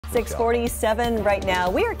6:47 right now.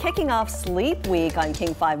 We are kicking off Sleep Week on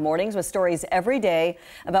King 5 Mornings with stories every day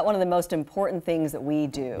about one of the most important things that we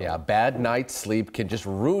do. Yeah, bad night's sleep can just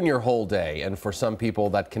ruin your whole day, and for some people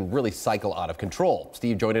that can really cycle out of control.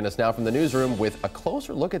 Steve joining us now from the newsroom with a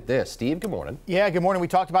closer look at this. Steve, good morning. Yeah, good morning. We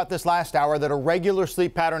talked about this last hour, that a regular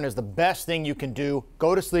sleep pattern is the best thing you can do.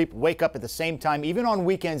 Go to sleep, wake up at the same time, even on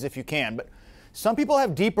weekends if you can. But some people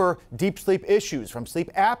have deep sleep issues, from sleep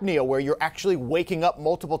apnea, where you're actually waking up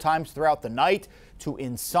multiple times throughout the night, to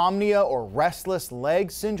insomnia or restless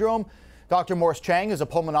leg syndrome. Dr. Morris Chang is a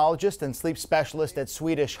pulmonologist and sleep specialist at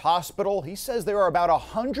Swedish Hospital. He says there are about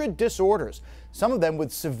 100 disorders, some of them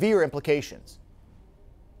with severe implications.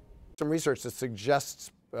 Some research that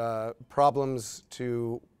suggests problems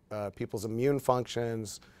to people's immune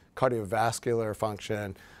functions, cardiovascular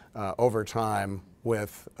function over time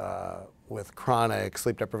with chronic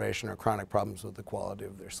sleep deprivation or chronic problems with the quality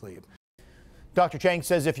of their sleep. Dr. Chang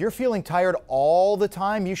says if you're feeling tired all the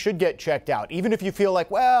time, you should get checked out. Even if you feel like,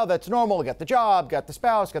 well, that's normal, got the job, got the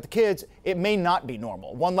spouse, got the kids, it may not be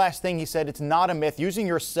normal. One last thing, he said, it's not a myth. Using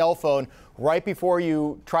your cell phone right before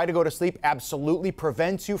you try to go to sleep absolutely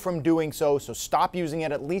prevents you from doing so. So stop using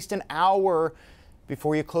it at least an hour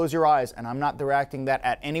before you close your eyes. And I'm not directing that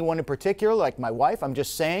at anyone in particular, like my wife. I'm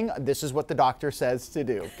just saying this is what the doctor says to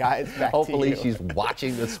do. Guys, back Hopefully to you. she's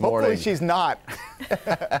watching this morning. Hopefully she's not.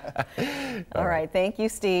 All right, thank you,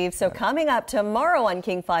 Steve. So coming up tomorrow on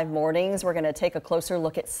King 5 Mornings, we're going to take a closer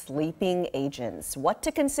look at sleeping agents, what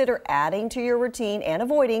to consider adding to your routine and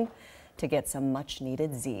avoiding to get some much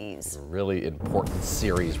needed Z's. Really important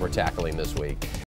series we're tackling this week.